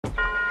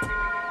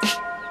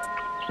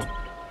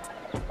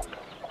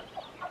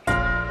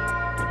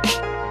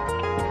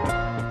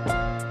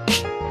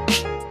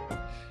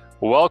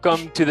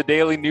Welcome to the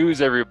Daily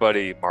News,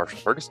 everybody. Marshall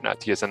Ferguson at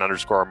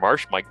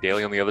TSN_Marsh, Mike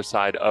Daly on the other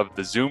side of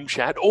the Zoom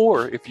chat,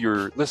 or if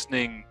you're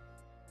listening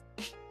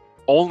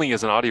only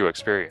as an audio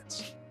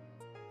experience,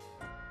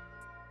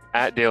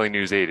 at Daily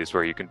News 8 is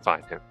where you can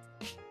find him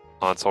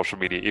on social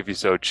media if you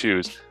so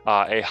choose.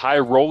 A high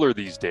roller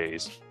these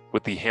days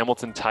with the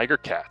Hamilton Tiger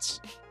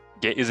Cats.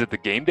 Is it the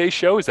game day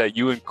show? Is that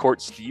you and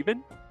Court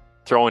Steven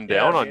throwing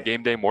down on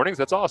game day mornings?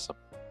 That's awesome.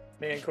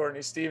 Me and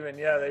Courtney Steven,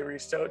 they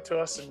reached out to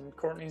us, and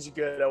Courtney's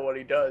good at what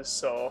he does.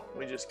 So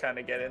we just kind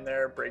of get in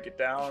there, break it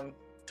down,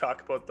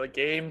 talk about the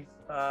game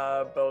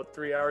about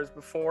 3 hours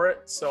before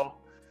it. So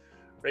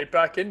right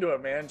back into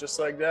it, man, just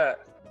like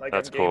that. Like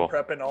That's I'm game cool.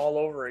 prepping all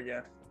over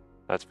again.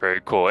 That's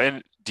very cool.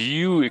 And do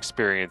you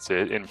experience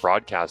it in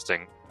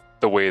broadcasting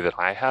the way that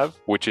I have,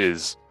 which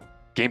is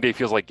game day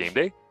feels like game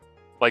day?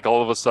 Like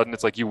all of a sudden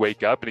it's like you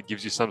wake up and it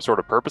gives you some sort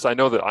of purpose. I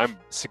know that I'm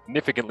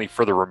significantly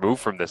further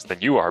removed from this than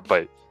you are,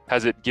 but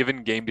has it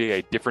given game day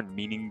a different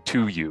meaning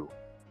to you?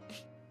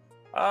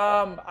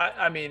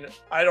 I mean,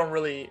 I don't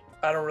really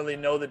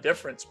know the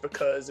difference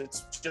because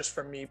it's just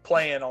from me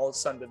playing all of a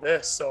sudden to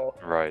this. So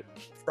right.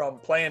 From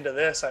playing to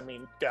this, I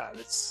mean, God,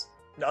 it's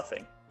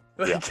nothing.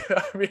 Yeah.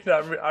 I mean,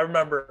 I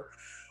remember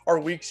our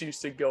weeks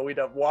used to go, we'd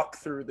have walk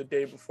through the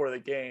day before the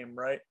game,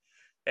 right?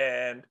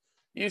 And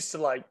used to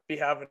like be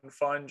having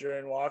fun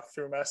during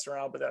walkthrough, messing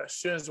around, but then as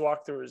soon as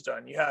walkthrough was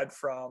done, you had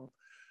from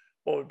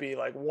what would be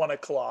like 1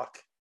 o'clock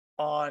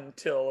on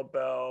till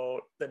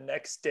about the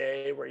next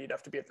day where you'd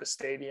have to be at the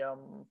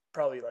stadium,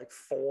 probably like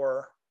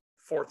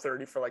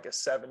 4:30 for like a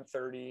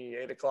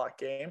 7:30, 8 o'clock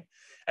game.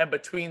 And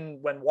between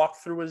when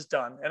walkthrough was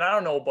done, and I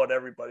don't know about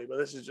everybody, but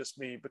this is just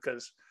me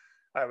because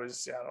I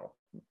was,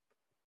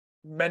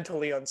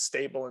 mentally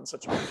unstable and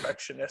such a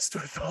perfectionist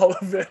with all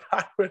of it.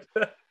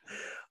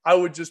 I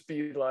would just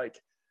be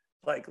like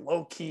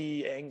low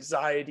key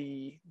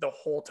anxiety the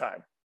whole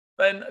time,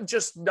 and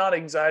just not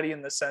anxiety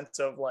in the sense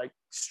of like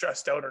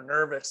stressed out or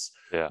nervous.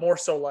 Yeah. More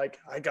so like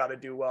I got to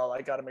do well.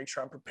 I got to make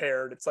sure I'm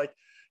prepared. It's like,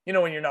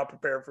 when you're not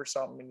prepared for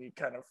something and you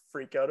kind of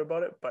freak out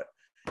about it, but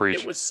Preach.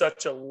 It was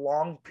such a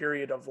long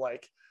period of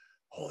like,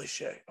 holy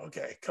shit.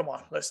 Okay, come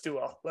on, let's do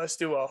well.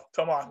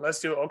 Come on, let's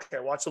do it. Okay,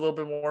 watch a little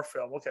bit more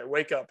film. Okay,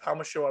 wake up. How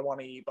much do I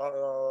want to eat?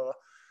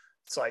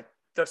 It's like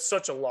that's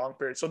such a long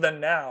period. So then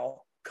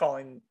now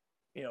calling,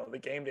 the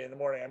game day in the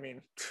morning. I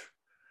mean,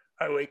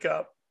 I wake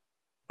up,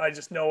 I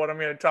just know what I'm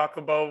going to talk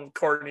about with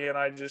Courtney, and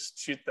I just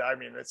shoot that. I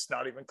mean, it's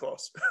not even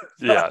close.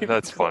 Yeah,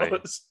 that's funny.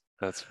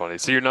 That's funny.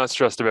 So you're not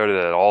stressed about it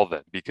at all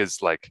then,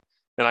 because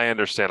and I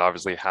understand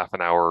obviously half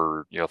an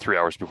hour, 3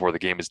 hours before the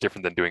game is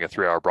different than doing a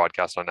 3-hour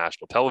broadcast on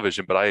national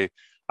television. But I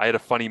had a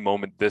funny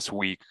moment this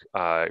week.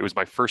 It was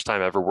my first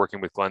time ever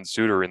working with Glenn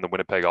Suter in the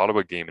Winnipeg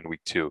Ottawa game in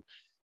week 2.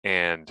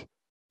 And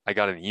I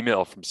got an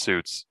email from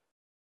Suits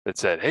that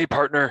said, "Hey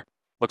partner,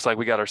 looks like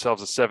we got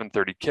ourselves a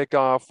 7:30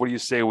 kickoff. What do you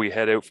say we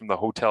head out from the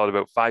hotel at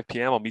about 5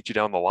 p.m.? I'll meet you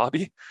down in the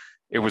lobby."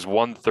 It was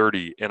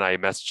 1:30 and I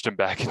messaged him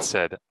back and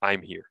said,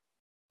 "I'm here."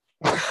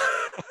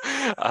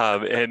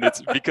 And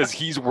it's because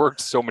he's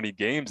worked so many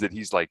games that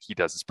he's like, he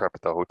does his prep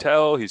at the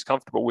hotel. He's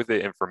comfortable with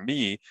it. And for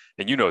me,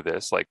 and you know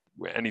this, like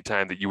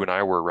anytime that you and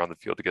I were around the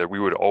field together, we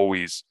would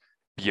always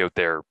be out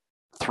there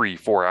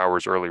 3-4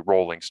 hours early,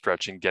 rolling,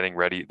 stretching, getting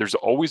ready. There's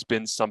always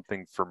been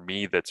something for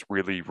me that's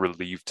really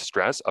relieved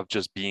stress of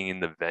just being in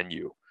the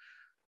venue,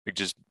 like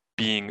just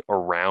being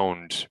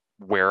around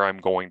where I'm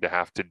going to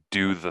have to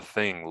do the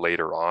thing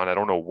later on. I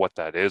don't know what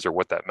that is or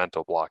what that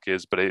mental block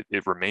is, but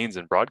it remains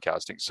in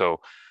broadcasting. So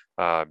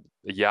I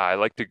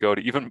like to go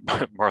to, even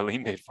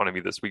Marlene made fun of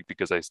me this week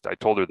because I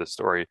told her this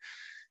story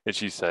and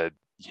she said,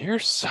 "You're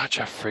such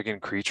a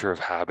friggin' creature of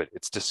habit.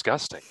 It's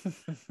disgusting."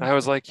 And I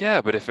was like, yeah,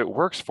 but if it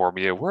works for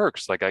me, it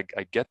works. Like I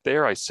get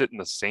there, I sit in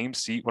the same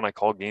seat when I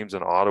call games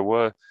in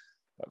Ottawa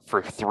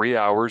for 3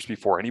 hours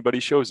before anybody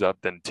shows up.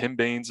 Then Tim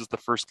Baines is the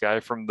first guy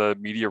from the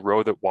media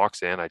row that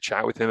walks in. I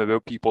chat with him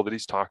about people that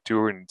he's talked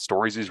to and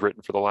stories he's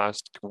written for the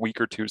last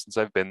week or two since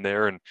I've been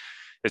there. And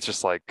it's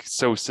just like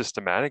so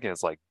systematic, and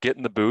it's like get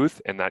in the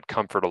booth, and that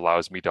comfort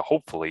allows me to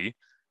hopefully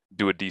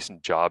do a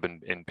decent job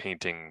in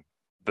painting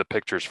the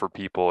pictures for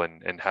people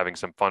and having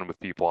some fun with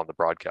people on the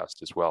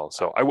broadcast as well.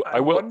 So I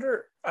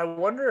wonder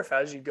if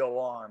as you go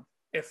on,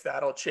 if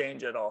that'll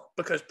change at all,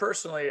 because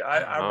personally,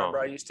 I remember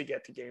I used to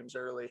get to games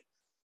early,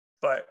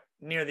 but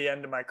near the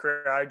end of my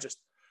career,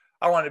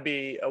 I wanted to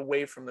be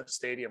away from the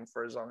stadium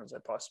for as long as I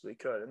possibly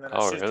could. And then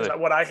really?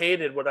 what I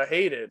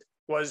hated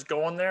was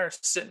going there,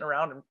 sitting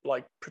around and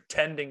like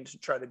pretending to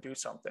try to do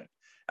something.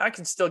 I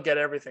can still get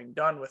everything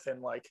done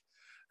within like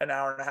an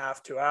hour and a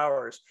half, 2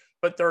 hours.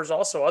 But there's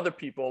also other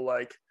people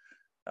like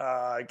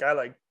a guy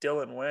like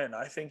Dylan Wynn.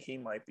 I think he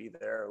might be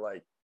there.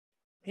 Like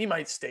he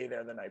might stay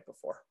there the night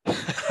before.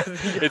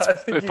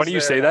 It's funny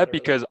you say that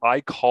because I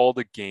called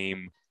a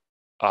game.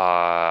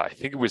 I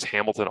think it was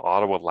Hamilton,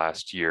 Ottawa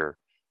last year.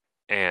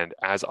 And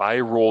as I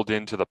rolled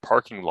into the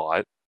parking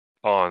lot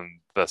on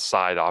the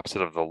side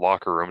opposite of the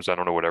locker rooms, I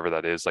don't know, whatever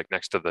that is, like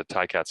next to the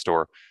Tie-Cat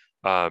store,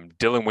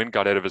 Dylan Wynn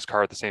got out of his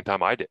car at the same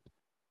time I did.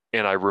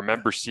 And I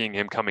remember seeing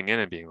him coming in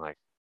and being like,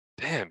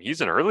 damn,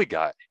 he's an early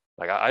guy.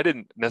 Like I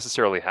didn't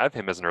necessarily have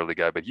him as an early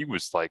guy, but he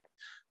was like,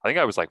 I think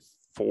I was like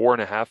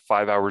 4.5,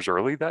 5 hours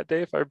early that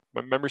day, if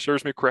my memory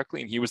serves me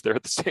correctly, and he was there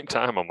at the same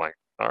time. I'm like,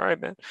 all right,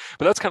 man.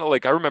 But that's kind of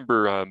like I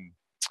remember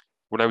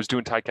when I was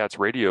doing Ticats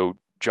radio,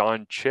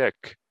 John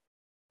Chick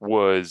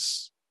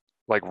was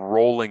like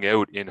rolling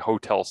out in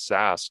Hotel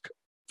Sask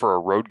for a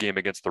road game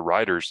against the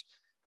Riders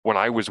when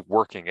I was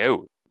working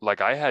out. Like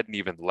I hadn't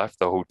even left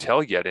the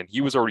hotel yet, and he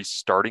was already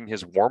starting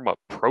his warm-up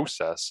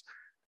process.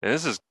 And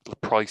this is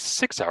probably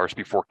 6 hours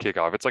before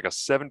kickoff. It's like a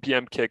 7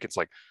 p.m. kick. It's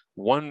like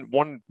one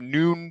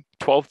noon,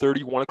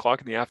 12:30, 1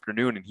 o'clock in the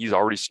afternoon, and he's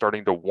already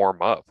starting to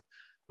warm up.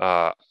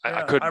 I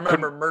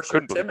remember Mercer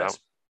couldn't believe that. Timmis.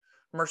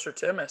 Mercer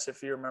Timmis,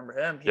 if you remember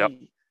him, Yep.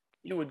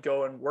 he would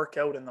go and work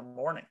out in the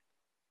morning.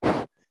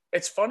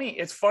 It's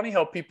funny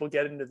how people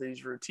get into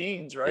these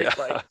routines, right? Yeah.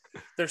 Like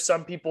there's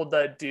some people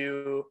that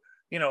do,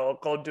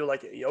 go do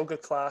like a yoga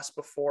class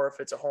before if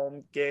it's a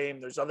home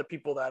game. There's other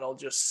people that'll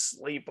just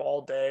sleep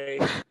all day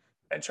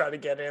and try to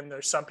get in.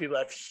 There's some people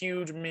that have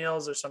huge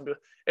meals. There's some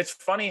people. It's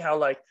funny how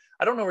like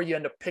I don't know where you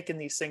end up picking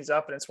these things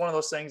up, and it's one of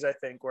those things I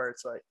think where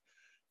it's like,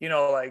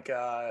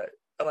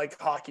 like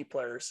hockey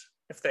players,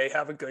 if they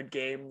have a good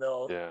game,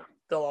 they'll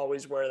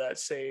always wear that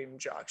same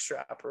jock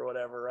strap or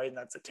whatever, right? And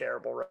that's a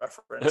terrible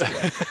reference.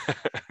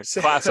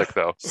 Classic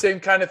though. Same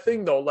kind of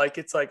thing though. Like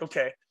it's like,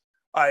 okay,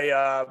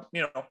 I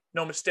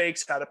no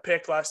mistakes, had a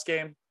pick last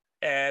game,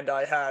 and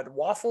I had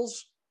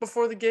waffles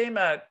before the game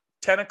at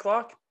 10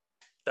 o'clock.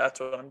 That's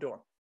what I'm doing.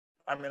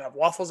 I'm going to have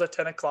waffles at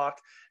 10 o'clock,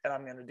 and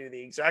I'm going to do the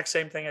exact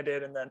same thing I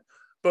did. And then,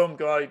 boom,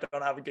 go out, you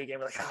don't have a good game.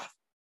 You're like,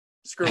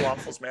 screw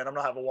waffles, man. I'm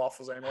not having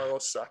waffles anymore.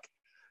 Those suck.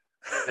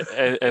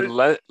 and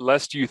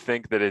lest you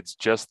think that it's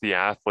just the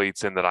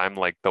athletes and that I'm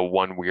like the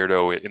one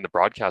weirdo in the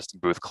broadcasting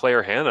booth,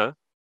 Claire Hanna,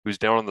 who's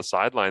down on the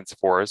sidelines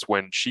for us,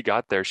 when she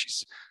got there,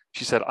 she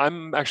said,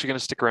 I'm actually going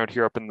to stick around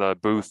here up in the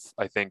booth,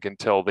 I think,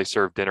 until they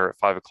serve dinner at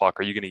 5 o'clock.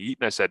 Are you going to eat?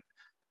 And I said,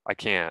 I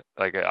can't.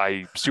 Like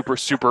I super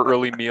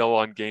early meal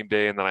on game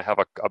day, and then I have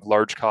a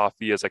large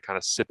coffee as I kind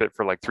of sip it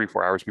for like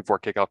 3-4 hours before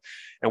kickoff.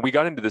 And we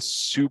got into this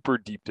super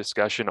deep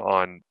discussion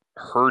on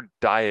her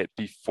diet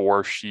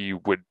before she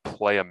would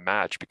play a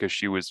match, because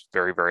she was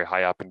very, very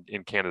high up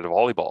in Canada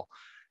volleyball.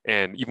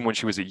 And even when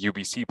she was at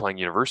UBC playing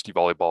university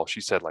volleyball,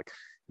 she said, like,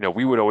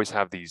 we would always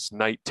have these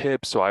night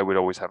tips. So I would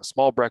always have a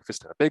small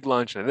breakfast and a big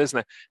lunch and this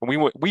and that.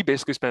 And we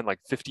basically spent like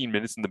 15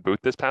 minutes in the booth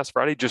this past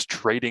Friday just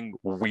trading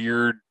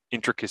weird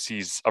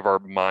intricacies of our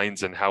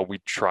minds and how we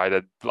try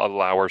to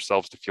allow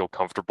ourselves to feel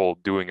comfortable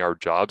doing our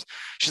jobs.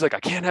 She's like, I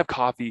can't have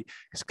coffee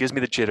because it gives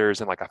me the jitters.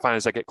 And like, I find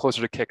as I get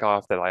closer to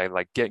kickoff that I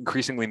like get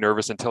increasingly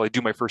nervous until I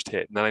do my first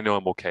hit. And then I know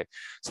I'm okay.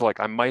 So like,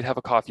 I might have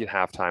a coffee at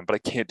halftime, but I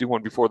can't do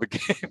one before the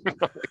game.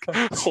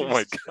 Like, oh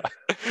my God.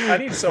 I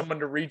need someone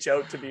to reach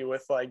out to me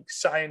with like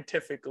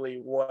scientifically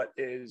what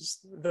is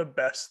the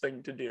best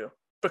thing to do,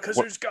 because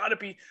there's got to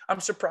be. I'm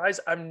surprised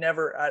I'm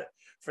never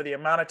for the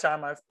amount of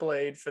time I've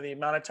played, for the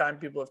amount of time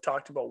people have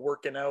talked about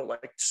working out,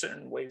 like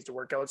certain ways to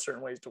work out,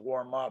 certain ways to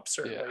warm up,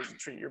 certain ways to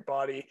treat your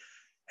body.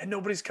 And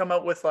nobody's come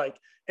out with like,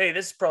 hey,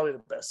 this is probably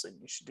the best thing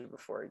you should do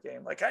before a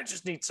game. Like, I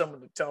just need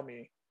someone to tell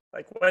me,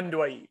 like, when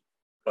do I eat?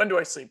 When do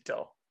I sleep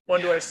till?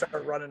 When do I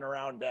start running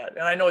around at?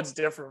 And I know it's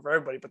different for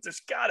everybody, but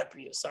there's got to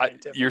be a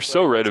scientific. You're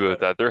so right about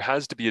that. There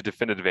has to be a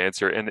definitive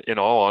answer. And in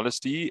all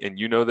honesty, and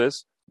you know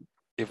this,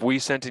 if we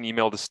sent an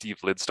email to Steve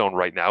Lidstone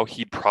right now,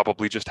 he'd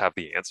probably just have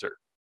the answer.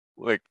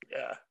 Like,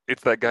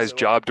 it's that guy's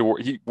job to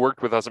work. He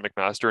worked with us at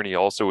McMaster, and he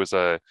also was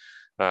a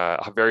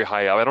very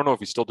high up. I don't know if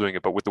he's still doing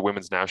it, but with the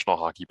women's national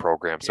hockey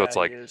program. So it's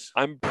like,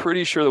 I'm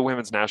pretty sure the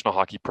women's national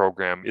hockey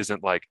program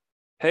isn't like,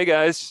 hey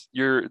guys,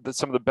 you're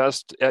some of the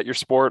best at your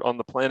sport on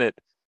the planet.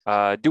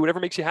 Do whatever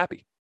makes you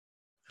happy.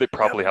 They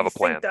probably have a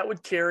plan. That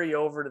would carry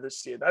over to the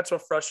state. That's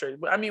what frustrates.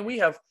 I mean, we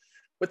have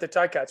with the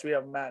Ticats, we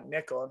have Matt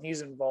Nickel, and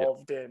he's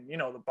involved in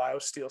the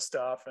BioSteel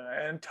stuff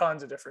and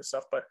tons of different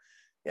stuff. But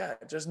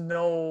just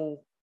no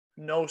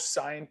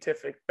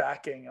scientific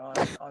backing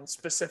on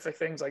specific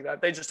things like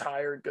that. They just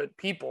hire good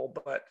people,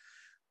 but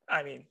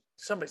I mean,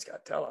 somebody's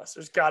got to tell us.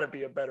 There's got to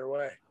be a better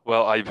way.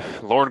 Well,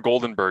 Lauren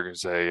Goldenberg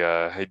is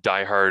a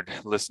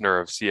diehard listener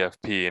of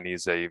CFP, and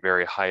he's a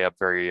very high up,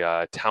 very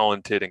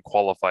talented and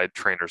qualified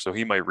trainer. So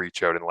he might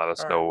reach out and let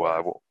us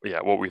know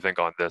what we think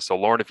on this. So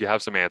Lauren, if you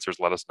have some answers,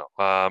 let us know.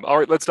 All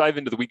right, let's dive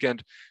into the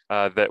weekend.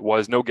 That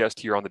was no guest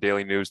here on the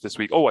Daily News this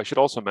week. Oh, I should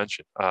also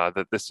mention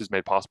that this is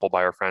made possible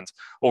by our friends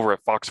over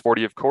at Fox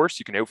 40. Of course,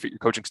 you can outfit your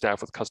coaching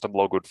staff with custom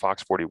logoed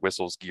Fox 40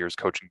 whistles, gears,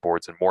 coaching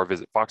boards, and more.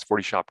 Visit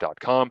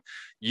fox40shop.com.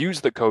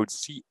 Use the code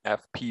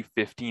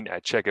CFP15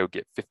 at checkout.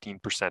 Get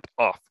 15%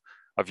 off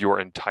of your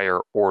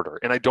entire order.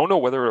 And I don't know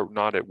whether or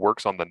not it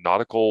works on the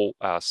nautical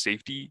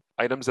safety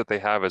items that they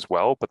have as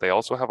well, but they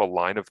also have a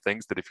line of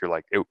things that if you're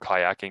like out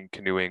kayaking,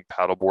 canoeing,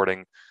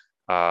 paddleboarding,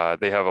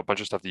 they have a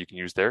bunch of stuff that you can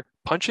use there.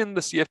 Punch in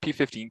the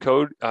CFP15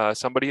 code,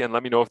 somebody, and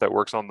let me know if that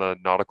works on the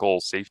nautical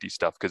safety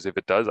stuff, because if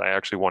it does, I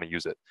actually want to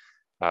use it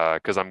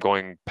because I'm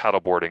going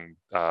paddleboarding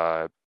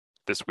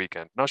this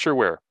weekend. Not sure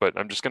where, but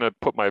I'm just gonna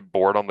put my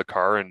board on the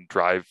car and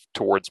drive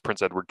towards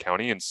Prince Edward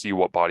County and see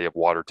what body of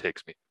water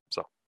takes me.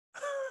 So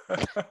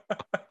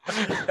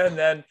And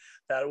then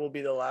that will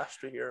be the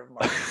last we hear of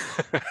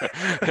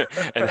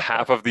Mike. and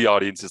half of the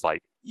audience is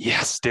like,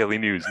 yes, Daily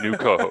News, new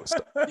co-host.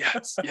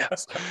 Yes,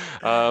 yes.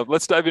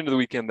 Let's dive into the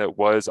weekend that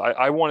was.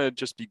 I want to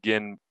just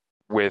begin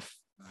with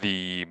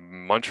the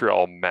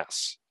Montreal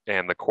mess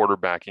and the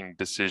quarterbacking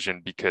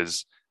decision,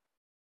 because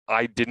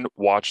I didn't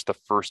watch the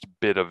first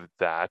bit of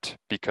that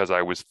because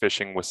I was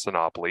fishing with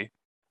Sinopoli.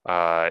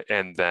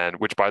 And then,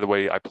 which by the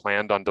way, I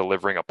planned on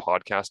delivering a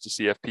podcast to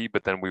CFP,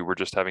 but then we were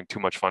just having too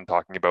much fun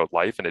talking about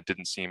life and it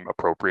didn't seem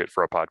appropriate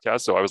for a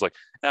podcast. So I was like,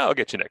 I'll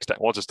get you next time.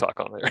 We'll just talk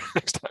on there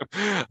next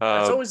time.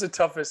 That's always the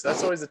toughest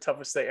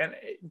thing. And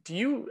do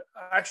you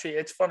actually,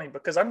 it's funny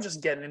because I'm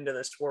just getting into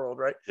this world,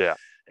 right? Yeah.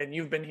 And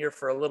you've been here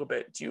for a little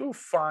bit. Do you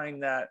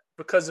find that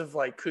because of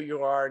like who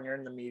you are and you're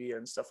in the media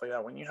and stuff like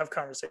that, when you have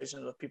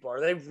conversations with people,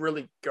 are they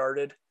really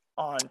guarded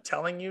on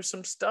telling you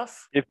some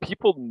stuff? If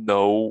people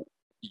know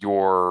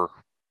your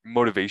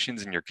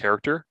motivations and your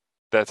character,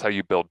 that's how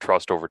you build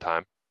trust over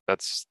time.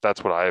 That's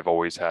what I've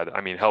always had.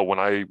 I mean, hell, when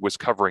I was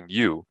covering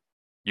you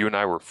and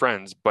I were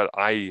friends, but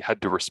I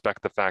had to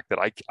respect the fact that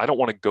I don't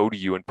want to go to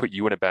you and put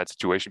you in a bad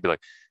situation, be like,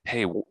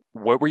 hey,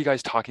 what were you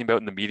guys talking about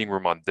in the meeting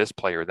room on this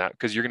play or that?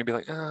 Because you're going to be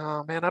like,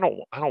 oh man, I don't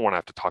want to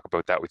have to talk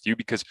about that with you,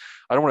 because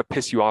I don't want to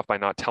piss you off by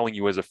not telling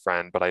you as a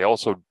friend, but I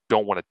also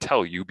don't want to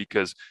tell you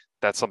because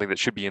that's something that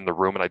should be in the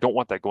room, and I don't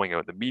want that going out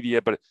in the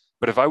media. But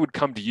if I would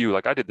come to you,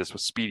 like I did this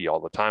with Speedy all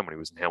the time when he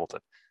was in Hamilton,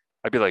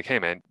 I'd be like, hey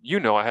man,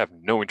 I have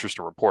no interest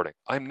in reporting.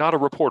 I'm not a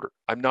reporter.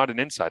 I'm not an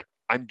insider.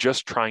 I'm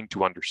just trying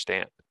to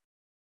understand.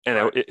 And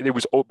Right. it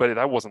was, but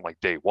that wasn't like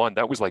day one.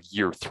 That was like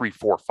year 3,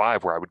 4,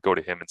 5, where I would go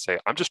to him and say,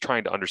 I'm just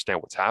trying to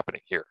understand what's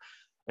happening here.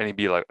 And he'd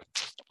be like,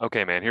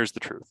 okay, man, here's the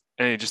truth.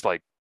 And he'd just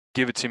like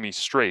give it to me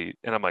straight.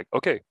 And I'm like,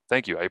 okay,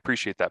 thank you. I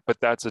appreciate that. But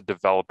that's a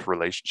developed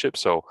relationship.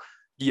 So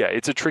yeah,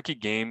 it's a tricky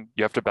game.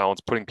 You have to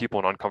balance putting people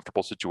in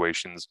uncomfortable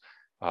situations.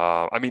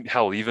 I mean,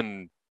 hell,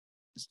 even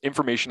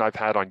information I've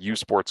had on U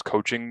Sports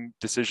coaching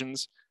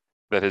decisions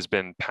that has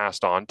been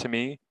passed on to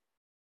me,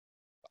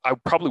 I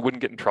probably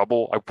wouldn't get in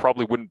trouble. I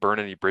probably wouldn't burn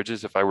any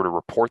bridges if I were to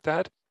report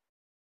that.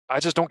 I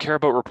just don't care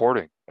about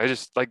reporting. I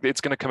just like,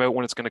 it's going to come out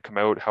when it's going to come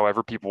out,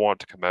 however people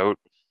want it to come out.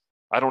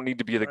 I don't need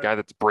to be the Right. guy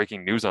that's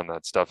breaking news on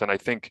that stuff. And I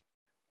think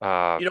You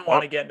don't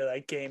want to get into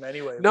that game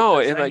anyway. no,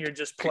 because and then like you're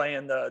just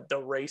playing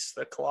the race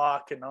the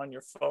clock and on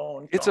your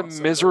phone it's a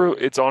constantly. miserable,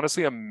 it's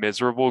honestly a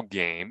miserable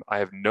game. I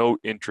have no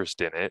interest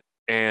in it.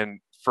 And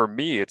for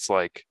me, it's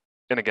like,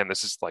 and again,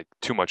 this is like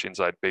too much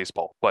inside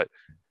baseball, but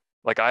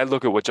like I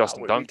look at what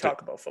Justin We Dunk did.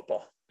 talk about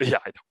football. Yeah,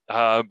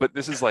 I know. But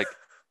this is like,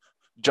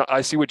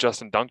 I see what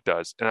Justin Dunk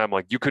does, and I'm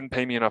like, you couldn't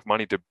pay me enough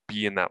money to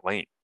be in that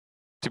lane,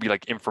 to be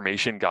like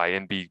information guy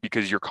and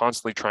because you're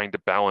constantly trying to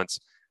balance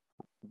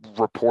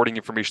reporting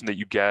information that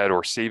you get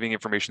or saving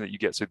information that you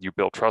get so that you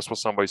build trust with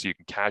somebody so you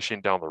can cash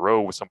in down the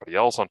road with somebody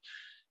else on.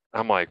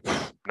 I'm like,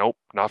 nope,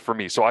 not for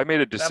me. So I made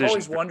a decision. I've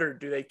always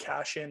wondered, do they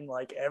cash in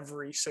like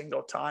every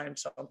single time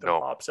something No.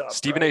 pops up?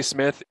 Stephen right? A.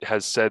 Smith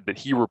has said that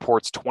he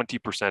reports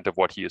 20% of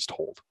what he is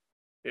told.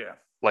 Yeah.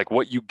 Like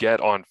what you get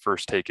on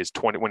First Take is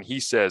 20. When he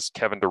says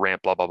Kevin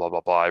Durant, blah, blah, blah,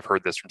 blah, blah, I've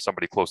heard this from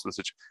somebody close to the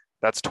situation.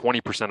 That's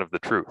 20% of the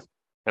truth.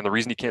 And the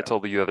reason he can't tell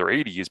the other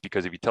 80 is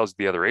because if he tells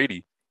the other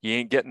 80, he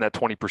ain't getting that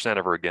 20%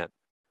 ever again.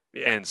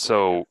 Yeah. And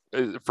so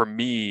for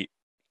me,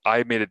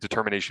 I made a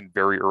determination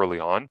very early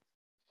on.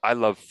 I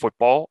love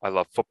football. I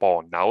love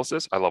football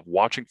analysis. I love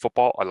watching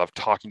football. I love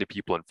talking to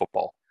people in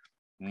football.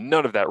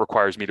 None of that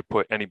requires me to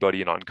put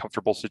anybody in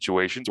uncomfortable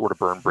situations or to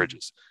burn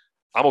bridges.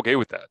 I'm okay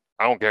with that.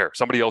 I don't care.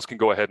 Somebody else can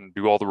go ahead and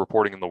do all the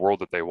reporting in the world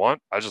that they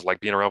want. I just like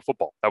being around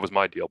football. That was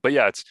my deal. But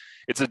yeah,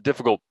 it's a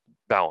difficult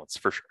balance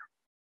for sure.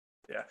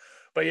 Yeah.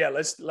 But yeah,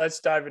 let's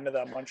dive into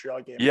that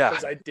Montreal game. Yeah.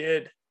 Because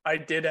I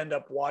did end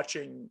up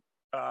watching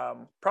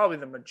probably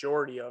the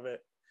majority of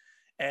it.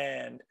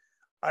 And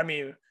I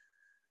mean,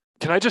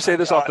 can I just say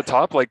this off the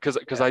top? Like,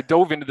 because I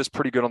dove into this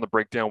pretty good on the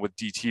breakdown with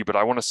DT, but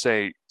I want to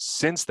say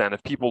since then,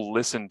 if people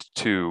listened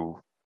to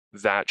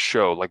that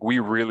show, like we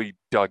really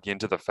dug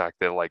into the fact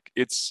that like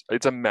it's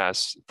a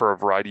mess for a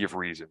variety of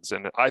reasons.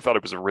 And I thought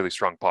it was a really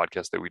strong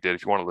podcast that we did.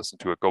 If you want to listen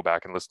to it, go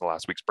back and listen to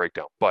last week's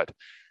breakdown. But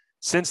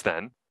since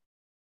then,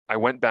 I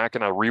went back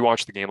and I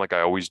rewatched the game like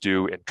I always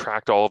do and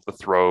tracked all of the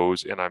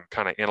throws. And I'm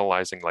kind of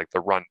analyzing like the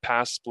run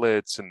pass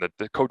splits and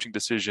the coaching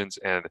decisions.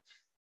 And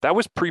that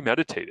was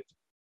premeditated.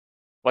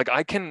 Like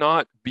I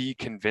cannot be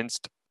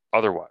convinced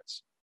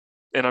otherwise.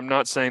 And I'm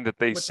not saying that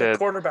they with said the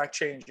quarterback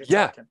change.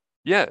 Talking.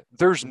 Yeah.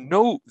 There was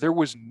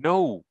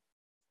no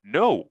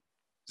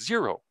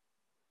zero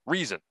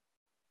reason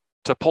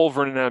to pull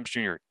Vernon Adams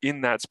Jr.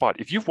 in that spot.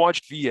 If you've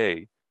watched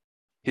VA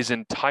his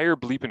entire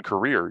bleeping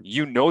career,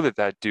 you know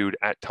that dude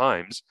at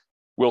times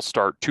will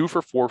start 2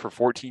 for 4 for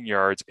 14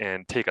 yards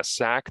and take a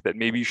sack that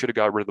maybe you should have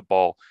got rid of the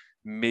ball.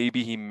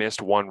 Maybe he missed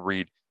one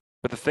read.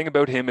 But the thing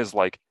about him is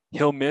like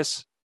he'll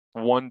miss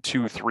 1,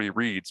 2, 3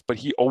 reads, but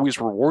he always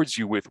rewards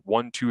you with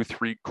 1, 2,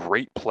 3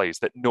 great plays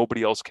that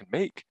nobody else can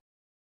make.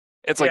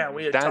 It's like Yeah,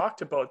 we had that.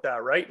 talked about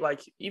that, right?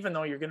 Like, even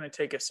though you're going to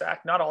take a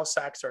sack, not all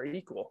sacks are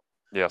equal,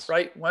 Yes.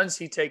 right? When's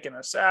he taking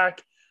a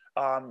sack?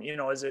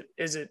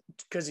 Is it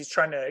because he's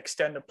trying to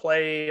extend a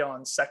play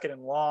on second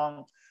and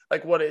long?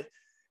 Like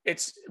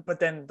but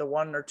then the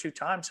one or two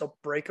times he'll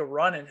break a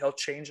run and he'll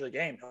change the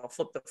game. He'll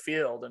flip the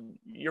field. And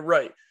you're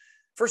right.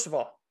 First of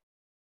all,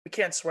 we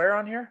can't swear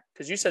on here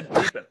because you said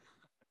bleeping.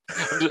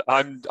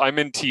 I'm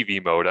in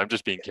TV mode. I'm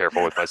just being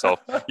careful with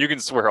myself. You can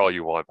swear all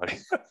you want, buddy.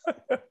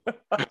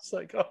 I was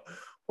like,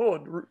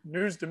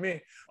 news to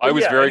me. I But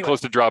was yeah, very anyway.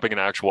 close to dropping an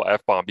actual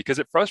F-bomb because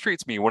it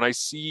frustrates me when I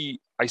see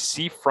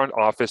front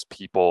office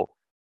people,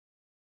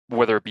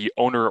 whether it be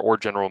owner or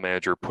general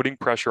manager, putting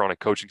pressure on a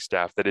coaching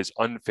staff that is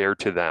unfair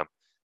to them,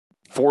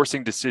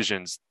 forcing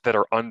decisions that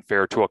are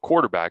unfair to a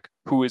quarterback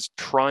who is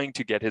trying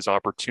to get his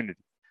opportunity.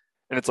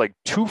 And it's like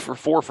 2 for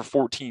 4 for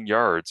 14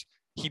 yards.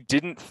 He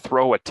didn't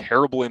throw a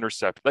terrible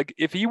intercept. Like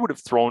if he would have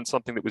thrown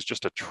something that was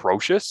just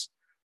atrocious,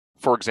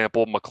 for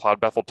example, McLeod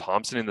Bethel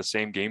Thompson in the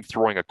same game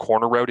throwing a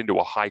corner route into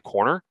a high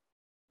corner.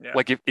 Yeah.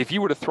 Like if he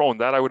would have thrown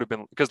that, I would have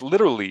been, because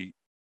literally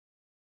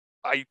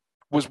I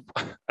was,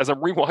 as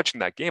I'm rewatching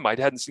that game, I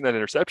hadn't seen that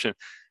interception.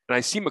 And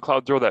I see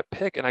McLeod throw that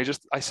pick and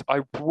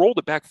I rolled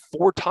it back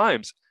 4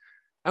 times.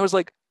 I was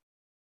like,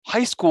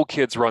 high school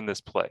kids run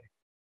this play.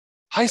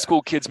 High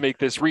school kids make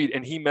this read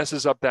and he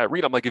messes up that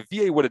read. I'm like, if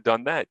VA would have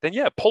done that, then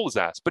yeah, pull his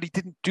ass. But he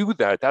didn't do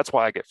that. That's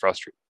why I get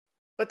frustrated.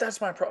 But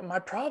that's my problem. My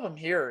problem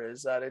here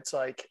is that it's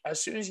like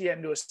as soon as you get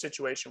into a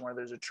situation where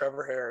there's a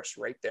Trevor Harris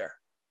right there,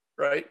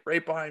 right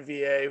behind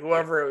VA,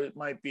 whoever it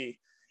might be,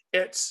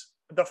 it's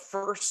the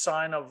first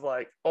sign of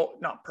like, oh,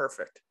 not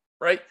perfect,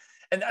 right?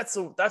 And that's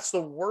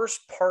the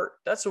worst part.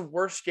 That's the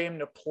worst game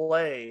to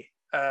play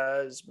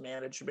as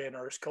management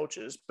or as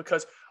coaches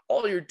because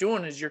all you're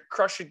doing is you're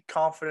crushing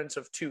confidence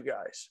of two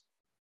guys,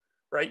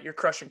 right? You're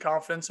crushing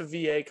confidence of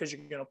VA because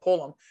you're going to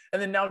pull them,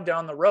 and then now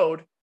down the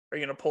road. Are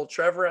you going to pull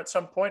Trevor at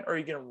some point? Or are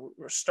you going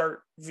to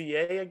start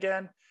VA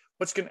again?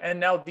 And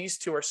now these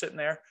two are sitting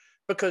there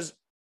because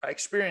I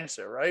experienced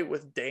it, right?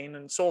 With Dane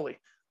and Soley.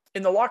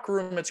 In the locker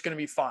room, it's going to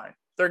be fine.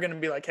 They're going to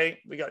be like, hey,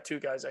 we got two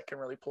guys that can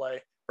really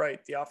play, right?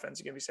 The offense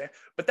is going to be saying,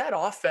 but that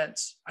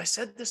offense, I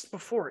said this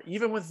before,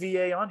 even with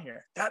VA on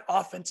here, that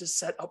offense is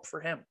set up for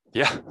him.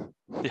 Yeah.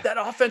 That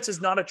offense is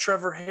not a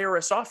Trevor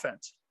Harris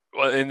offense.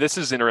 Well, and this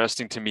is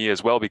interesting to me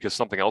as well, because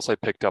something else I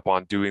picked up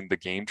on doing the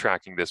game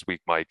tracking this week,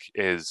 Mike,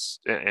 is,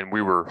 and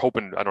we were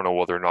hoping, I don't know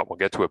whether or not we'll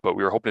get to it, but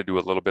we were hoping to do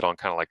a little bit on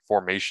kind of like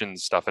formation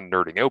stuff and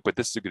nerding out, but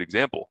this is a good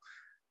example.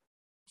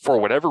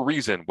 For whatever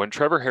reason, when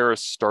Trevor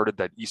Harris started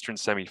that Eastern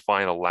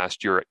semifinal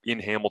last year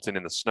in Hamilton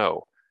in the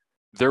snow,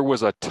 there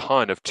was a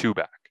ton of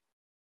two-back.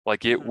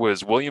 Like it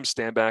was William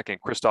Stanback and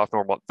Christophe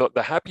Normand.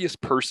 The happiest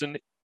person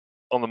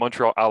on the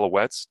Montreal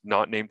Alouettes,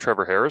 not named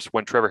Trevor Harris,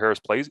 when Trevor Harris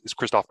plays, is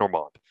Christophe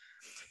Normand.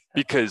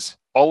 Because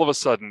all of a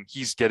sudden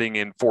he's getting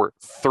in for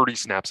 30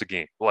 snaps a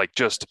game, like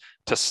just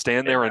to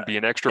stand there and be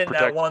an extra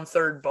protector. That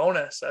 1/3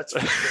 bonus, that's for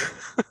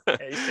sure. Yeah,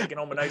 he's taking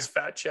home a nice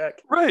fat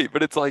check. Right,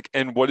 but it's like,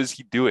 and what is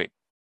he doing?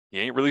 He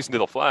ain't releasing to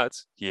the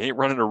flats. He ain't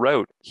running a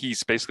route.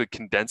 He's basically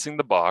condensing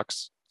the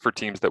box for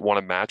teams that want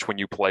to match when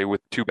you play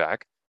with two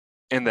back.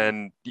 And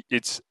then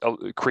it's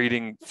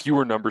creating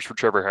fewer numbers for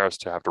Trevor Harris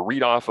to have to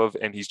read off of.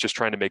 And he's just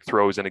trying to make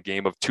throws in a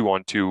game of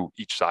 2-on-2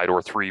 each side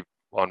or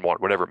 3-on-1,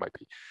 whatever it might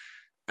be.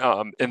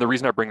 And the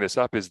reason I bring this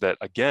up is that,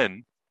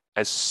 again,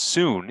 as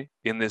soon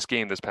in this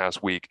game this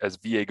past week as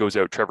VA goes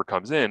out, Trevor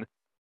comes in,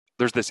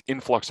 there's this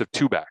influx of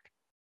two-back.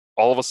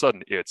 All of a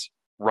sudden, it's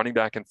running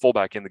back and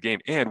fullback in the game.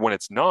 And when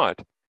it's not,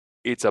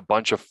 it's a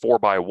bunch of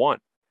 4x1.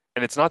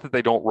 And it's not that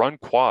they don't run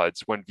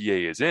quads when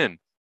VA is in,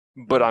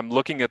 but I'm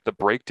looking at the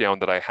breakdown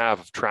that I have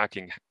of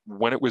tracking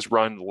when it was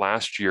run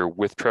last year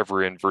with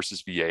Trevor in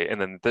versus VA, and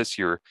then this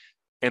year.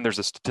 And there's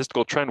a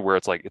statistical trend where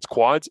it's like it's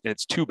quads and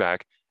it's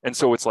two-back. And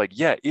so it's like,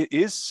 yeah, it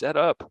is set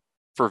up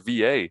for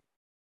VA,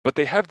 but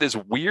they have this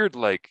weird,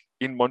 like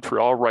in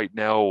Montreal right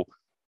now,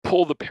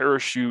 pull the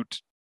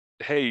parachute.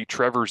 Hey,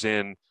 Trevor's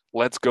in.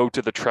 Let's go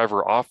to the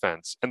Trevor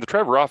offense. And the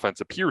Trevor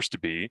offense appears to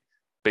be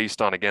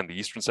based on, again, the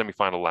Eastern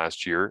semifinal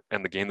last year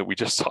and the game that we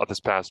just saw this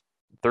past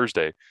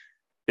Thursday.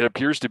 It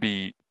appears to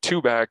be two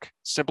back,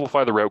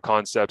 simplify the route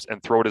concepts,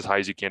 and throw it as high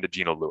as you can to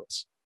Geno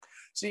Lewis.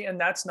 See, and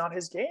that's not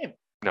his game.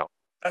 No.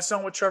 That's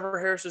not what Trevor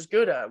Harris is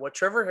good at. When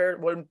Trevor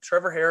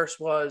Harris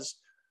was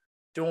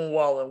doing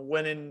well and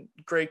winning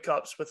Grey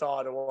Cups with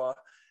Ottawa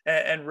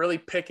and really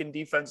picking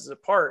defenses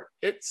apart,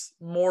 it's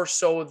more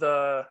so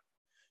the,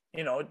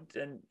 and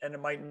it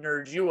might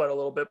nerd you out a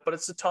little bit, but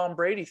it's the Tom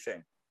Brady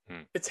thing.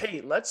 It's,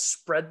 hey, let's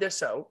spread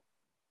this out.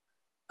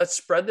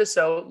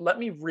 Let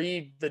me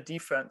read the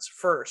defense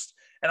first.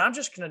 And I'm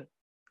just going to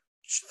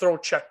throw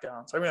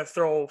checkdowns. I'm going to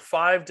throw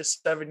 5 to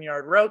 7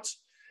 yard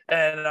routes.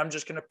 And I'm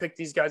just going to pick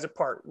these guys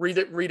apart. Read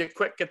it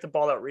quick, get the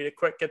ball out. Read it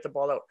quick, get the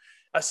ball out.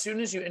 As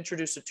soon as you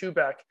introduce a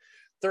two-back,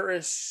 there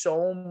is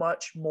so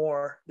much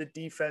more the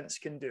defense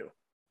can do.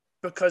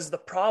 Because the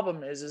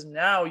problem is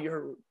now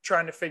you're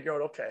trying to figure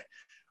out, okay,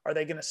 are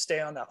they going to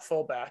stay on that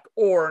fullback?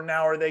 Or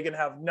now are they going to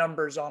have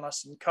numbers on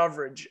us in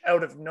coverage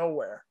out of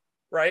nowhere?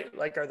 right?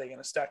 Like, are they going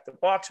to stack the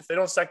box? If they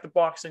don't stack the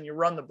box, then you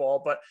run the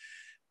ball. But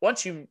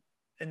once you,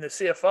 in the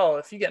CFL,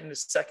 if you get into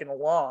second and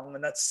long,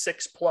 then that's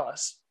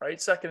 6+,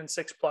 right? Second and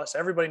 6+,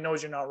 everybody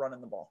knows you're not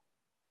running the ball,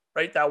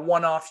 right? That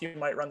one off, you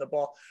might run the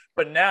ball.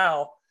 But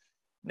now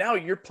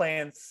you're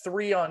playing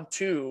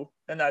 3-on-2,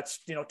 and that's,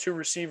 2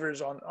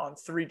 receivers on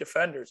 3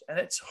 defenders. And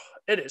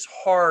it is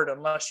hard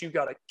unless you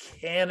got a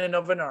cannon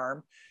of an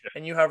arm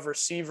and you have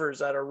receivers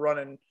that are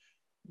running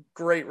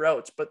great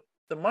routes. But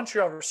the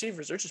Montreal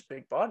receivers are just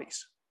big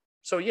bodies.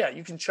 So yeah,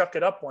 you can chuck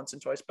it up once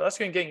and twice, but that's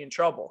going to get you in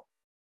trouble.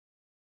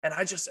 And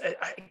I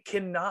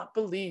cannot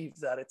believe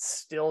that it's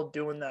still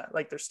doing that.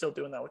 Like, they're still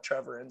doing that with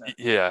Trevor in there.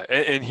 Yeah.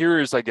 And here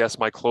is, I guess,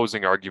 my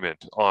closing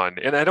argument on,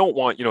 and I don't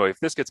want, if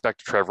this gets back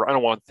to Trevor, I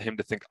don't want him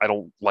to think I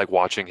don't like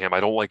watching him. I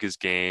don't like his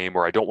game,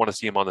 or I don't want to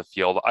see him on the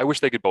field. I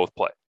wish they could both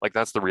play. Like,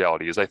 that's the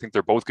reality, is I think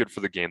they're both good for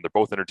the game. They're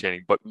both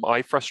entertaining. But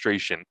my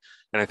frustration,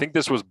 and I think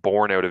this was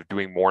born out of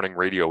doing morning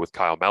radio with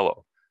Kyle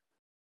Mello,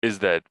 is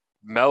that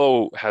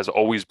Mello has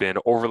always been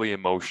overly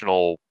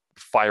emotional,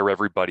 fire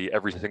everybody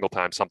every single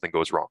time something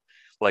goes wrong.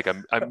 Like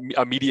a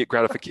immediate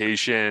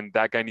gratification,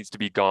 that guy needs to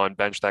be gone,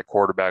 bench that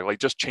quarterback, like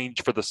just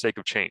change for the sake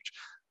of change.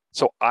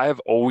 So I've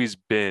always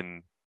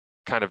been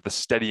kind of the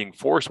steadying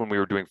force when we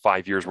were doing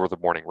 5 years worth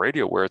of morning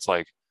radio, where it's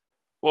like,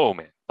 whoa,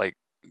 man, like,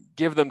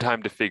 give them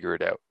time to figure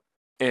it out.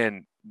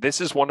 And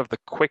this is one of the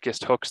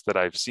quickest hooks that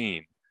I've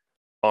seen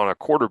on a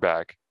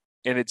quarterback,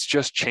 and it's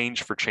just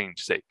change for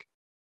change's sake.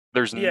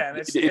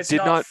 It's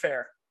not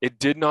fair. It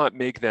did not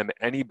make them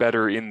any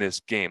better in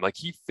this game. Like,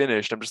 he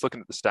finished, I'm just looking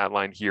at the stat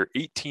line here,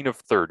 18 of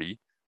 30,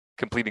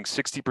 completing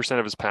 60%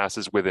 of his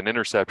passes with an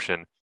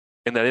interception.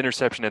 And that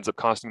interception ends up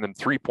costing them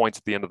 3 points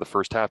at the end of the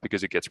first half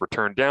because it gets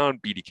returned down.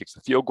 Beatty kicks the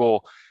field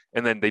goal,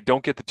 and then they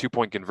don't get the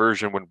 2-point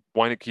conversion when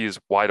Weineke is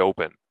wide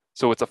open.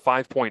 So it's a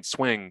 5-point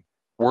swing.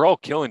 We're all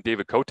killing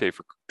David Cote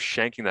for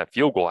shanking that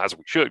field goal, as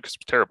we should, because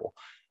it's terrible.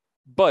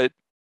 But,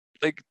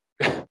 like,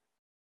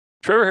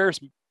 Trevor Harris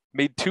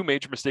made 2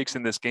 major mistakes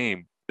in this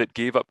game that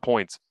gave up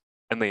points,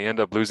 and they end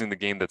up losing the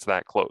game that's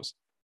that close.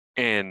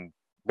 And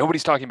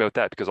nobody's talking about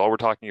that, because all we're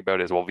talking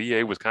about is, well,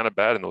 VA was kind of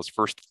bad in those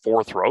first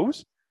 4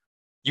 throws.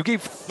 You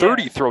gave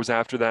 30 throws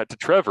after that to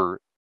Trevor.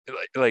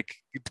 Like,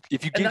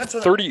 if you gave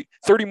 30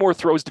 more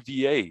throws to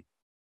VA,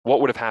 what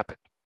would have happened?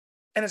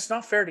 And it's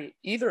not fair to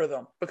either of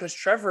them, because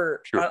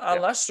Trevor,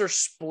 unless they're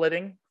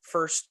splitting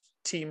first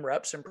team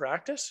reps in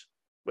practice,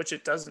 which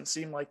it doesn't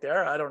seem like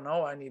they're, I don't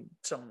know. I need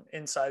some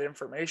inside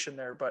information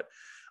there, but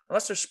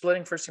unless they're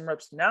splitting first team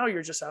reps, now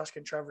you're just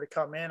asking Trevor to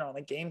come in on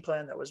a game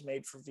plan that was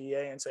made for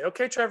VA and say,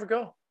 okay, Trevor,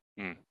 go.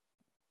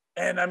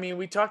 And I mean,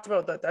 we talked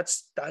about that.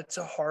 That's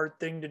a hard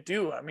thing to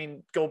do. I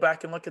mean, go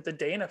back and look at the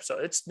Dane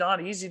episode. It's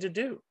not easy to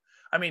do.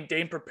 I mean,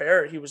 Dane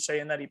prepared. He was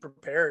saying that he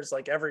prepares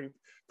like every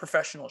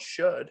professional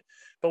should.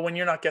 But when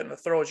you're not getting the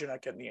throws, you're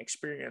not getting the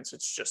experience.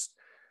 It's just,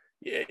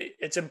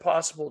 it's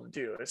impossible to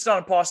do. It's not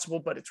impossible,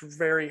 but it's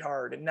very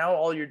hard. And now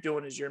all you're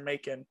doing is you're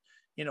making,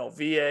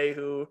 VA,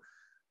 who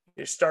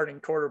you're starting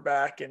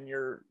quarterback, and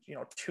you're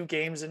 2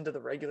 games into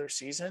the regular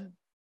season, and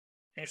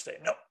you're saying,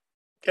 no,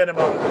 get him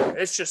out of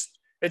there.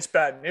 It's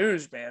bad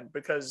news, man,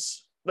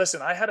 because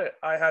listen, I had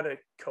a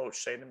coach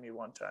say to me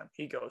one time,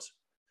 he goes,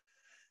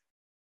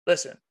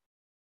 listen,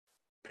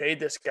 paid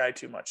this guy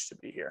too much to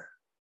be here,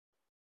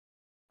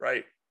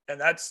 right? And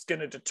that's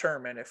going to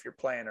determine if you're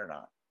playing or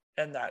not.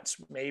 And that's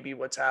maybe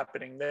what's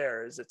happening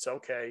there. Is it's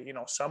okay,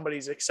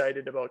 somebody's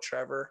excited about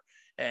Trevor,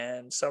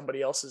 and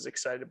somebody else is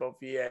excited about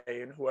VA,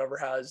 and whoever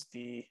has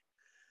the,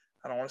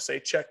 I don't want to say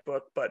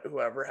checkbook, but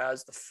whoever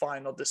has the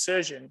final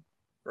decision,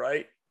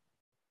 right,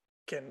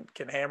 can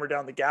hammer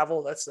down the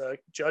gavel. That's the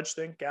judge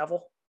thing,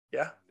 gavel.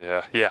 Yeah.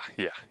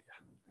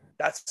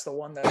 That's the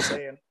one that's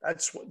saying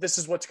this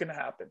is what's going to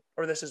happen,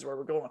 or this is where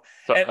we're going.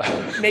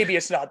 And maybe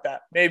it's not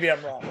that. Maybe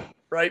I'm wrong,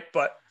 right?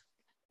 But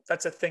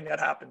that's a thing that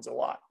happens a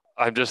lot.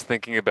 I'm just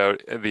thinking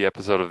about the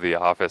episode of The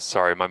Office.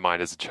 Sorry, my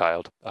mind is a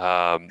child.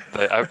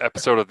 The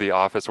episode of The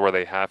Office where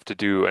they have to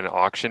do an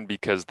auction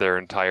because their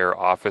entire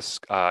office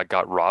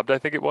got robbed, I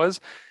think it was.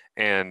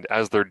 And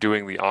as they're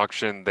doing the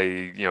auction,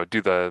 they,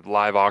 do the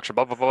live auction,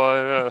 blah, blah,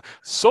 blah,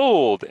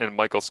 sold. And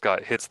Michael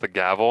Scott hits the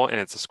gavel, and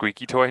it's a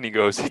squeaky toy. And he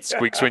goes, it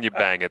squeaks when you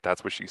bang it.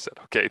 That's what she said.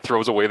 Okay,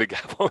 throws away the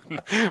gavel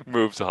and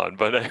moves on.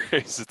 But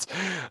anyways, it's,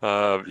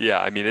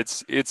 I mean,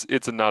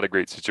 it's not a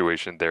great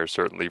situation there,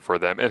 certainly for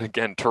them. And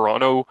again,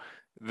 Toronto,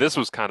 this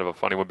was kind of a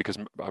funny one, because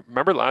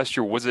remember last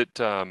year, was it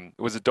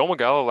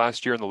Domagala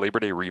last year in the Labor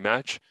Day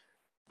rematch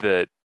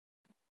that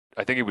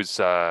I think it was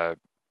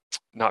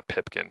not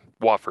Pipkin,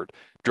 Wofford,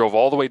 drove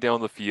all the way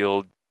down the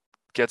field,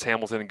 gets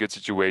Hamilton in good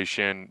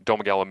situation.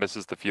 Domagala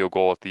misses the field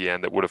goal at the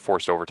end that would have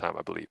forced overtime,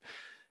 I believe.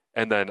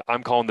 And then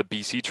I'm calling the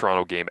BC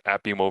Toronto game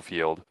at BMO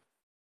Field.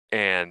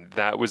 And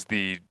that was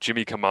the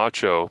Jimmy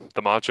Camacho,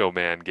 the Macho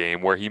Man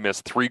game, where he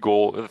missed 3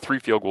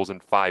 field goals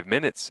in 5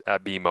 minutes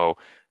at BMO.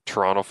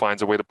 Toronto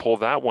finds a way to pull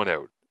that one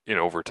out in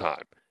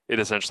overtime. It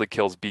essentially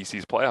kills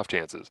BC's playoff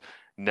chances.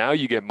 Now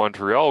you get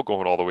Montreal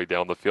going all the way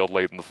down the field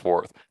late in the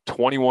fourth.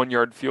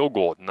 21-yard field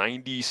goal,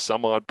 90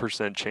 some odd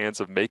percent chance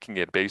of making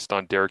it based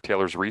on Derek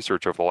Taylor's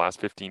research over the last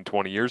 15,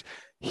 20 years.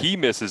 He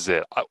misses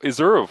it. Is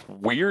there a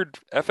weird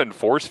effing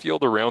force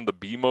field around the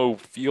BMO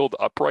field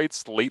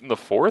uprights late in the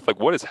fourth? Like,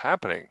 what is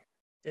happening?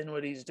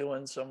 Dinwiddie's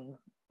doing some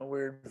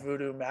weird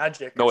voodoo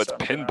magic or No, it's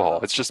something. I don't pinball. know.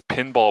 It's just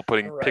pinball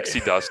putting Right. pixie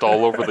dust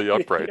all over the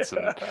uprights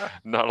and Yeah.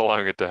 not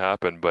allowing it to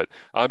happen. But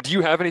do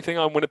you have anything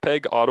on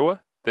Winnipeg, Ottawa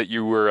that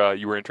you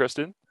were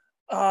interested in?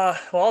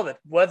 Well, the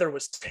weather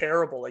was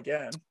terrible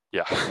again.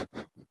 Yeah.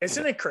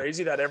 Isn't it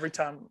crazy that every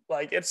time,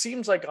 like, it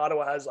seems like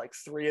Ottawa has like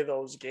 3 of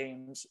those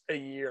games a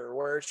year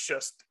where it's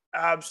just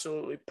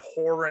absolutely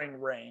pouring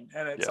rain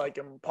and it's Yeah. like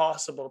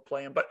impossible to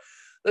play in. But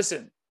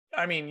listen,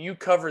 I mean, you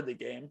covered the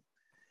game,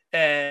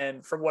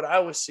 and from what I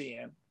was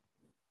seeing,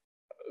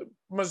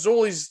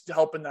 Mazzoli's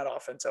helping that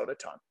offense out a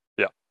ton.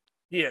 Yeah.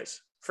 He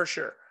is, for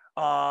sure.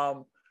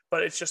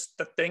 But it's just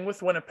the thing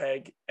with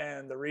Winnipeg,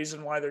 and the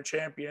reason why they're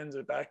champions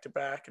and back to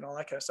back and all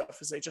that kind of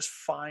stuff is they just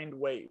find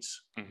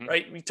ways, Mm-hmm.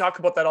 right? We talk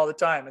about that all the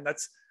time, and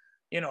that's,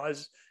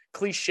 as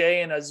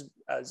cliche and as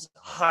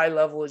high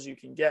level as you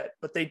can get.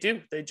 But they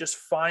do. They just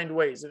find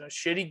ways in a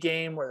shitty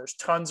game where there's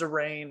tons of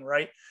rain,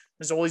 right?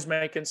 There's always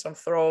making some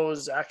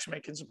throws, actually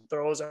making some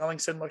throws.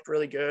 Ellingson looked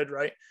really good,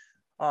 right?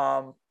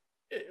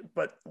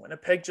 But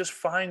Winnipeg just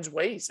finds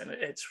ways, and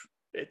it's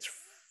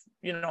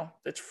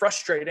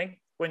frustrating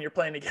when you're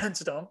playing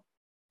against them,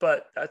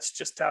 but that's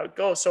just how it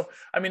goes. So,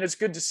 I mean, it's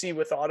good to see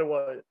with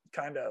Ottawa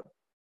kind of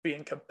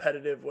being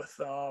competitive with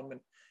them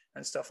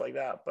and stuff like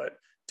that. But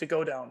to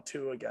go down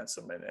 2 against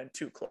them and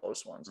 2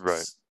 close ones,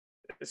 Right.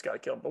 It's got to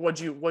kill them. But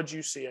what'd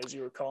you see as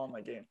you were calling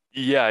that game?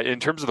 Yeah,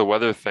 in terms of the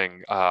weather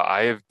thing,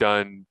 I have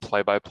done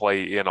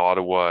play-by-play in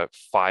Ottawa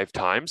 5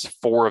 times.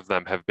 4 of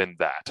them have been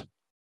that.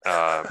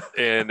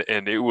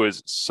 And it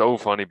was so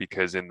funny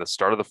because in the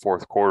start of the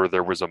fourth quarter,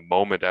 there was a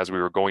moment as we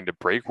were going to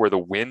break where the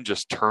wind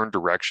just turned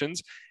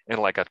directions and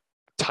like a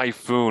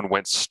typhoon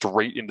went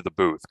straight into the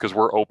booth because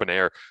we're open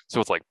air. So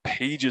it's like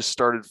pages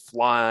started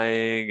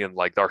flying and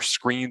like our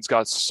screens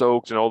got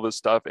soaked and all this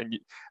stuff. And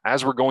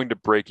as we're going to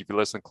break, if you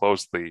listen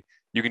closely,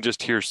 you can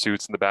just hear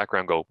Suits in the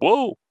background go,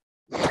 whoa.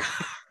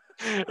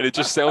 And it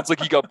just sounds like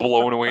he got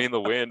blown away in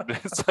the wind.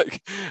 It's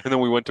like, and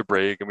then we went to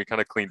break and we kind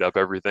of cleaned up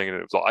everything. And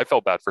it was all, I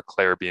felt bad for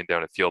Claire being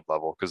down at field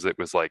level because it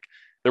was like,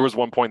 there was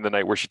one point in the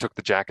night where she took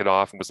the jacket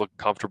off and was looking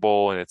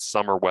comfortable and it's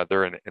summer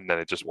weather. And then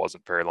it just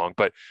wasn't very long.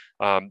 But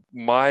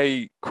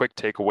my quick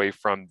takeaway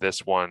from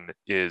this one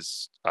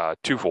is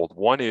twofold.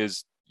 One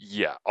is,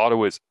 yeah,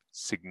 Ottawa is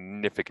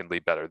significantly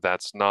better.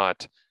 That's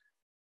not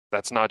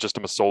just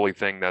a Masoli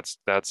thing.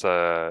 That's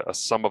a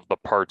sum of the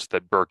parts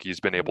that Berkey's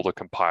been able to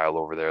compile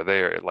over there.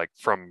 They're like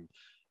from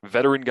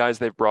veteran guys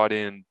they've brought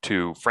in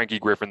to Frankie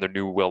Griffin, their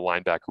new will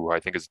linebacker, who I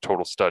think is a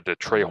total stud, to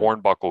Trey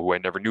Hornbuckle, who I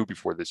never knew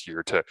before this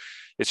year. To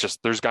it's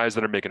just there's guys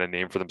that are making a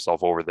name for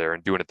themselves over there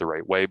and doing it the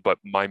right way. But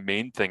my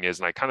main thing is,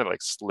 and I kind of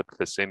like slipped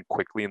this in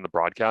quickly in the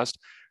broadcast,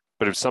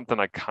 but it was something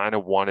I kind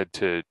of wanted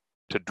to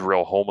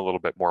drill home a little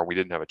bit more, and we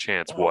didn't have a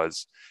chance.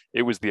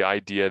 It was the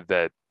idea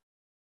that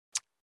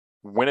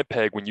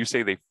Winnipeg, when you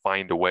say they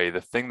find a way,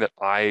 the thing that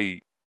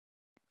I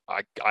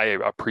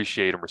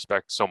appreciate and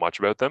respect so much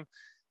about them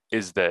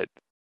is that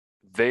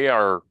they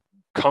are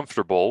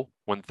comfortable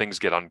when things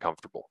get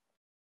uncomfortable.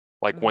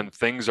 Like when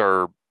things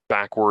are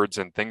backwards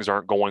and things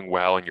aren't going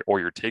well, and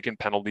you're taking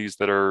penalties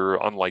that are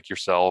unlike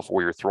yourself,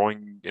 or you're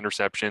throwing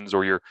interceptions,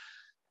 or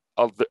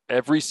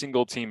every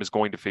single team is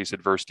going to face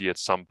adversity at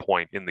some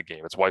point in the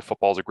game. It's why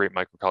football is a great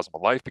microcosm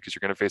of life, because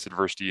you're going to face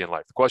adversity in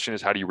life. The question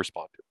is, how do you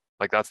respond to it?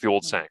 Like that's the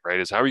old saying, right?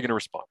 Is how are you going to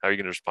respond? How are you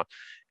going to respond?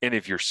 And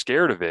if you're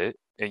scared of it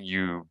and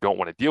you don't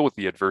want to deal with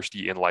the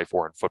adversity in life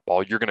or in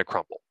football, you're going to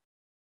crumble.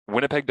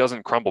 Winnipeg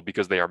doesn't crumble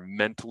because they are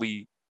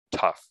mentally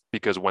tough,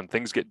 because when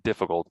things get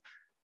difficult,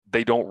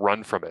 they don't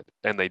run from it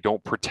and they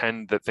don't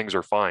pretend that things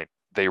are fine.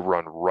 They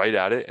run right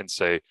at it and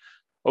say,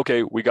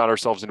 okay, we got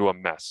ourselves into a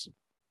mess.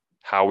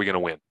 How are we going to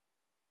win?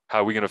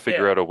 How are we going to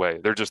figure out a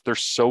way? They're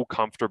so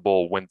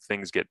comfortable when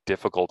things get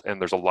difficult, and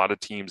there's a lot of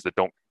teams that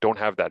don't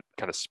have that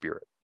kind of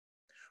spirit.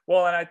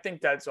 Well, and I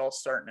think that's all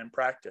starting in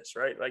practice,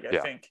 right? Like I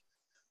think,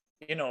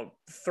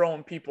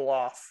 throwing people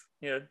off,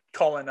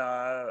 calling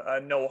a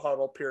no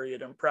huddle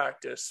period in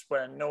practice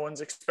when no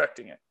one's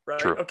expecting it, right?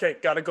 True. Okay,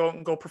 got to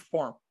go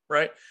perform,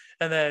 right?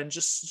 And then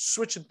just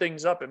switching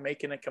things up and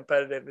making it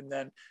competitive, and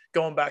then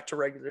going back to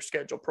regular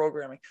schedule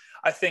programming.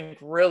 I think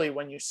really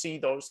when you see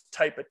those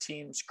type of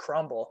teams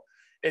crumble,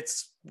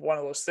 it's one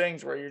of those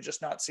things where you're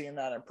just not seeing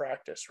that in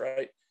practice,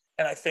 right?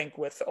 And I think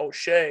with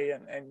O'Shea,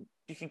 and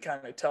you can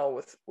kind of tell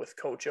with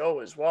Coach O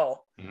as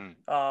well,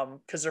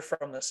 because they're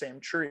from the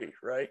same tree,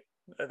 right?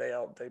 They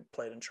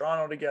played in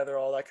Toronto together,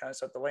 all that kind of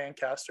stuff. The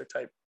Lancaster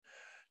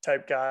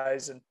type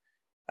guys, and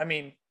I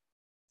mean,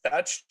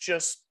 that's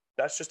just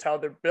how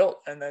they're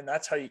built, and then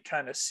that's how you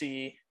kind of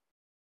see,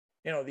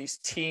 these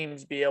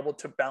teams be able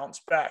to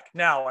bounce back.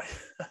 Now,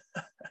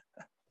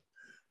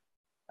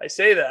 I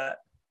say that.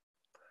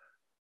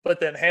 but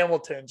then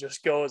Hamilton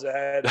just goes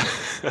ahead.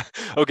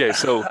 Okay,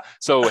 so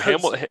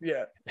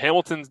Yeah.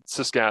 Hamilton,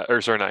 Saskatchewan, or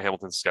sorry, not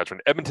Hamilton,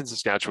 Saskatchewan, Edmonton,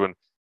 Saskatchewan.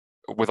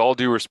 With all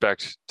due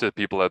respect to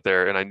people out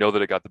there, and I know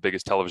that it got the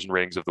biggest television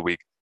ratings of the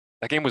week,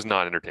 that game was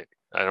not entertaining.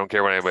 I don't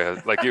care what anybody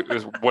has. Like, it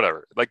was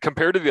whatever. Like,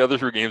 compared to the other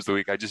 3 games of the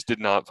week, I just did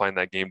not find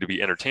that game to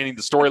be entertaining.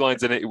 The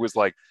storylines in it, it was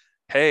like,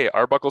 hey,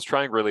 Arbuckle's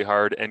trying really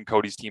hard, and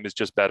Cody's team is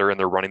just better, and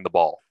they're running the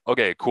ball.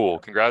 Okay, cool.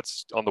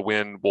 Congrats on the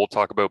win. We'll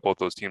talk about both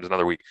those teams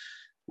another week.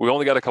 We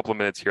only got a couple of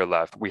minutes here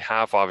left. We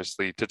have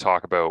obviously to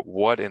talk about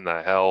what in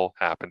the hell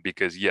happened,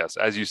 because yes,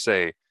 as you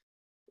say,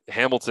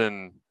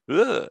 Hamilton,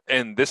 ugh,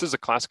 and this is a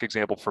classic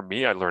example for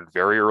me. I learned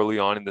very early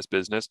on in this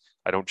business.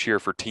 I don't cheer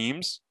for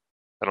teams.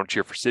 I don't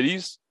cheer for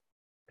cities.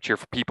 I cheer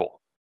for people.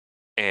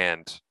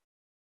 And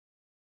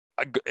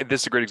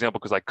this is a great example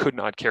because I could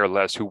not care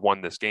less who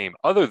won this game,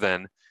 other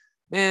than,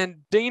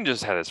 man, Dane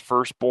just had his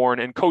firstborn,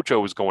 and Coach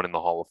O was going in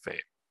the Hall of Fame.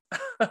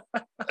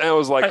 And I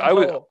was like,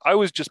 I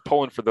was just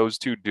pulling for those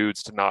 2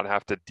 dudes to not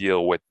have to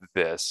deal with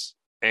this.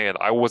 And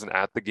I wasn't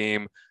at the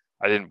game.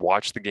 I didn't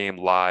watch the game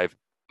live.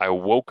 I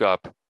woke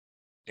up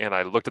and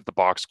I looked at the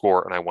box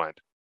score and I went,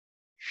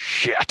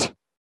 shit.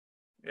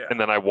 Yeah. And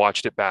then I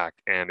watched it back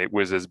and it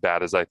was as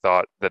bad as I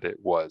thought that it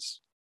was.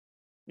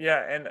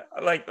 Yeah, and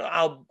like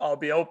I'll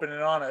be open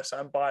and honest.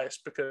 I'm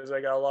biased because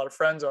I got a lot of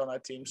friends on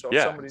that team. So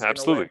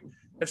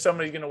if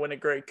somebody's gonna win a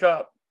Grey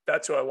Cup,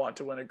 that's who I want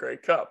to win a Grey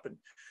Cup.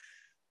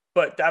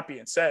 But that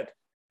being said,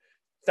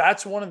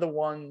 that's one of the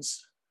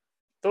ones.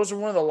 Those are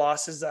one of the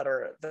losses that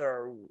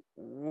are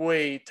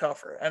way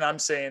tougher. And I'm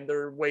saying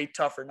they're way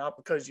tougher, not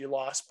because you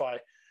lost by,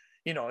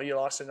 you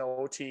lost in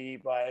OT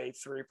by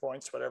 3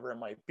 points, whatever it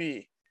might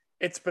be.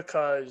 It's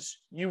because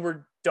you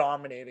were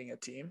dominating a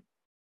team,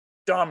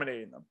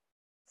 dominating them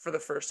for the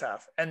first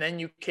half. And then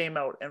you came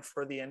out and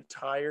for the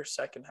entire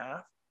second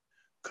half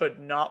could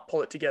not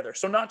pull it together.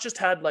 So not just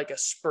had like a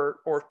spurt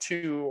or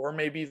 2, or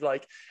maybe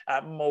like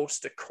at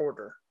most a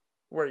quarter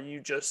where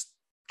you just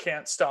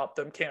can't stop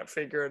them, can't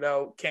figure it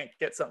out, can't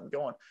get something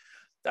going.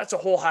 That's a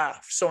whole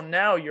half. So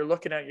now you're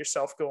looking at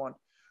yourself going,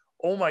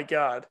 oh my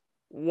God,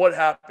 what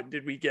happened?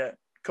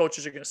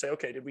 Coaches are going to say,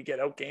 okay, did we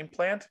get out game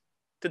planned?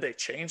 Did they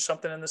change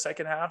something in the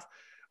second half?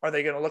 Are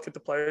they going to look at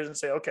the players and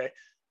say, okay,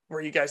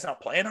 were you guys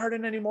not playing hard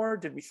anymore?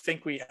 Did we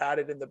think we had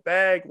it in the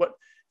bag?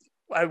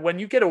 When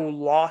you get a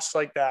loss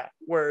like that,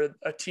 where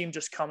a team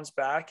just comes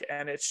back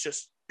and it's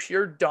just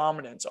pure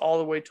dominance all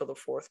the way till the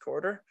fourth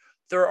quarter,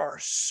 there are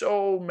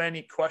so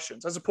many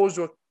questions, as opposed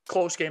to a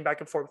close game back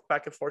and forth.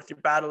 You're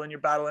battling.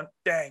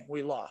 Dang,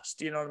 we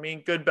lost. You know what I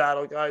mean? Good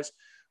battle, guys.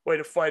 Way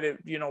to fight it.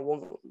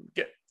 We'll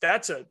get,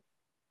 that's a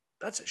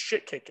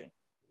shit kicking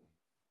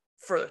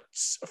for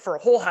a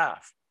whole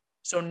half.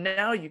 So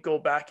now you go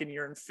back and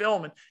you're in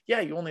film, and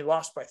yeah, you only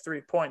lost by 3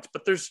 points,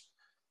 but there's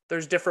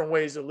different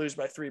ways to lose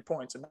by 3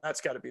 points. And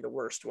that's got to be the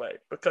worst way,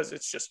 because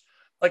it's just,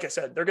 like I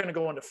said, they're going to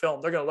go into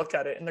film. They're going to look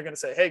at it and they're going to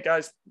say, hey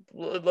guys,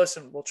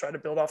 listen, we'll try to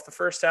build off the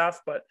first half,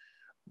 but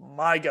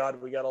my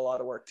God, we got a lot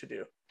of work to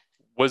do.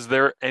 Was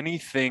there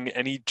anything,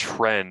 any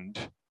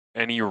trend,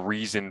 any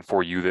reason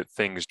for you that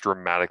things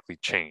dramatically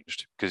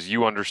changed? Because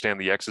you understand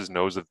the X's and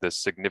O's of this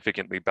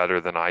significantly better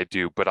than I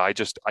do, but I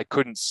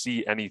couldn't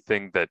see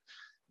anything that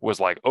was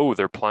like, oh,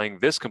 they're playing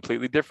this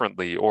completely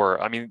differently.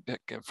 Or, I mean,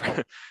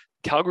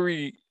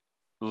 Calgary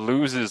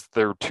loses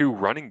their 2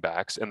 running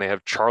backs and they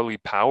have Charlie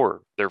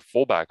Power, their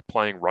fullback,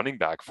 playing running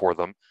back for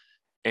them.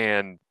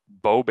 And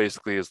Bo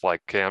basically is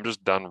like, okay, I'm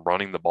just done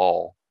running the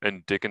ball.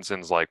 And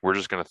Dickinson's like, we're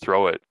just going to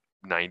throw it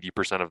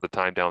 90% of the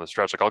time down the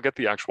stretch. Like, I'll get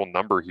the actual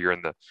number here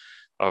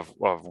of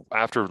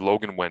after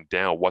Logan went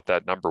down, what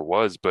that number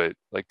was. But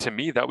like, to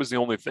me, that was the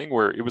only thing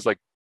where it was like,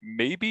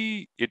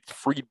 maybe it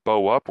freed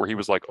Bo up, where he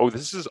was like, oh,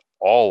 this is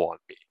all on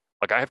me.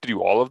 Like, I have to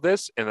do all of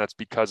this. And that's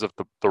because of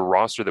the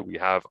roster that we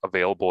have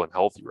available and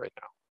healthy right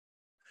now.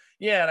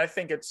 Yeah. And I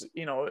think it's,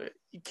 you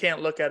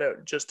can't look at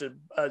it just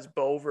as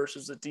Bo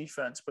versus the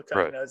defense, but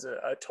kind of as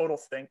a total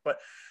thing. But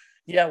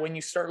yeah, when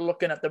you start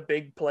looking at the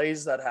big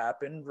plays that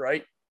happened,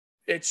 right,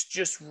 it's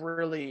just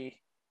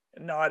really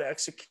not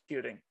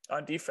executing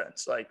on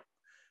defense. Like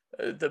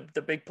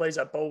the big plays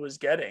that Bo was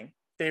getting,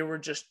 they were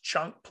just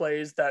chunk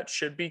plays that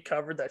should be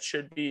covered, that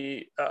should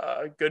be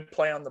a good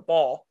play on the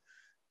ball,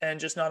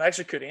 and just not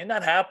executing. And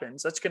that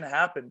happens. That's going to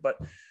happen. But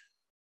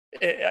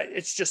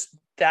it's just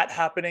that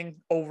happening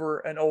over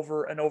and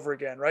over and over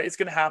again, right? It's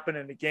going to happen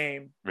in a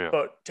game,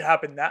 but to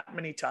happen that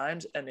many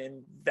times and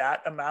in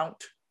that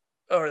amount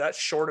or that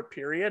short a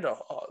period,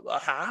 a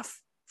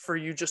half, for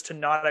you just to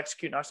not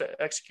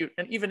execute.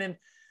 And even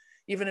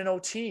in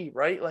OT,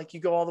 right? Like, you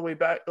go all the way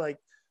back, like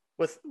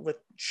with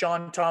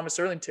Sean Thomas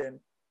Erlington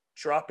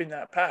dropping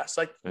that pass.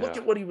 Like, look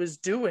at what he was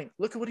doing.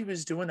 Look at what he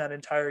was doing that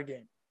entire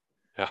game.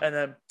 Yeah. And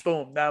then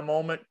boom, that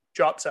moment,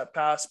 drops that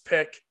pass,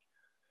 pick.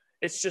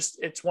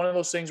 It's one of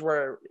those things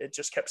where it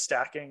just kept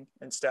stacking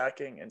and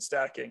stacking and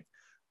stacking.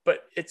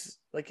 But it's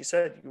like you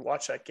said, you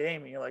watch that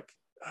game and you're like,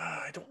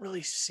 I don't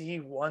really see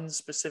one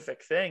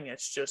specific thing.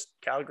 It's just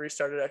Calgary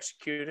started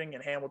executing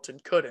and Hamilton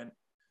couldn't.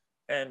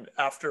 And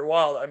after a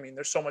while, I mean,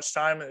 there's so much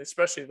time, and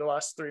especially the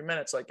last 3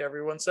 minutes, like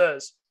everyone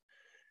says,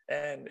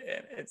 and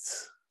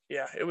it's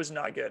it was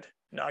not good,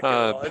 not good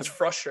at all. It's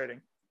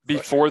frustrating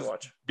before to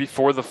watch.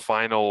 before the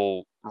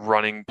final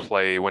running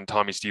play, when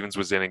Tommy Stevens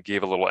was in and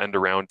gave a little end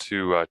around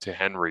to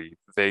Henry,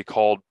 they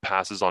called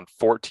passes on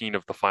 14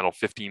 of the final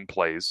 15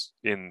 plays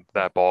in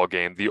that ball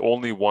game. The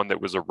only one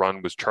that was a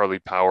run was Charlie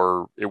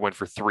Power. It went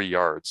for 3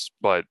 yards,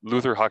 but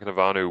Luther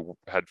Hakanavanu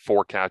had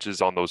 4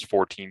 catches on those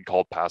 14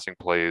 called passing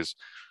plays.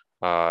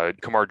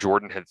 Kamar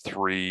Jordan had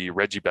 3.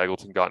 Reggie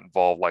Begelton got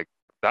involved. Like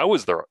that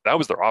was their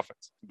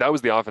offense. That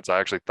was the offense I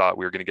actually thought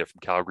we were going to get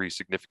from Calgary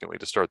significantly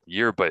to start the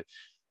year. But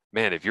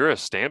man, if you're a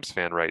Stamps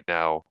fan right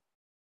now,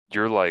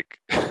 you're like,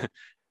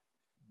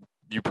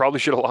 you probably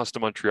should have lost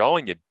to Montreal,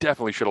 and you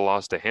definitely should have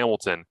lost to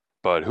Hamilton.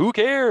 But who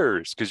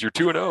cares? Because you're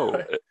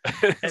 2-0.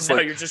 And now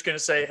you're just going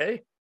to say,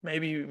 hey,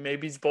 maybe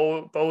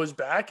Bo is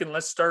back, and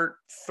let's start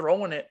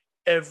throwing it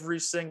every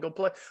single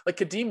play. Like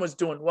Kadeem was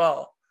doing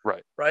well,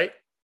 right.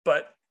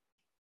 But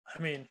I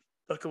mean,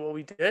 look at what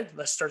we did.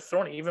 Let's start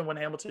throwing it, even when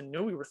Hamilton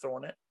knew we were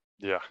throwing it.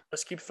 Yeah,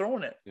 let's keep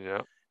throwing it.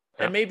 Yeah.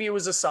 And maybe it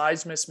was a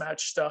size mismatch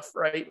stuff,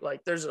 right?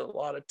 Like there's a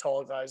lot of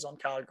tall guys on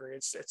Calgary.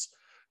 It's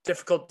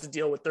difficult to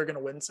deal with. They're going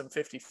to win some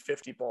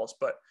 50-50 balls.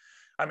 But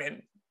I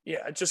mean,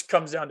 it just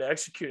comes down to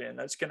executing.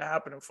 That's going to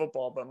happen in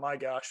football. But my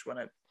gosh, when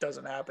it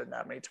doesn't happen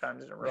that many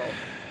times in a row.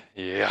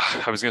 Yeah,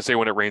 I was going to say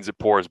when it rains, it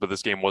pours, but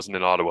this game wasn't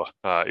in Ottawa.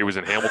 It was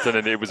in Hamilton,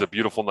 and it was a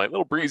beautiful night, a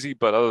little breezy.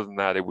 But other than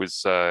that, it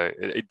was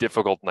a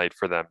difficult night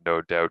for them,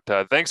 no doubt.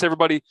 Thanks,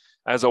 everybody,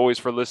 as always,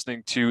 for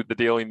listening to the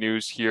Daily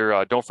News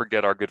here. Don't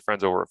forget our good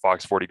friends over at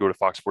Fox 40. Go to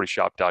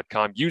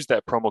fox40shop.com. Use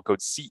that promo code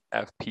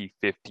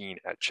CFP15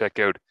 at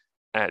checkout,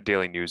 at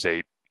Daily News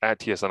 8, at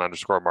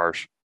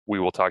TSN_Marsh. We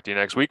will talk to you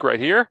next week right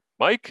here,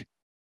 Mike,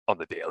 on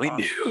the Daily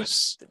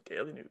News. The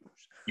Daily News.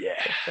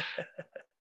 Yeah.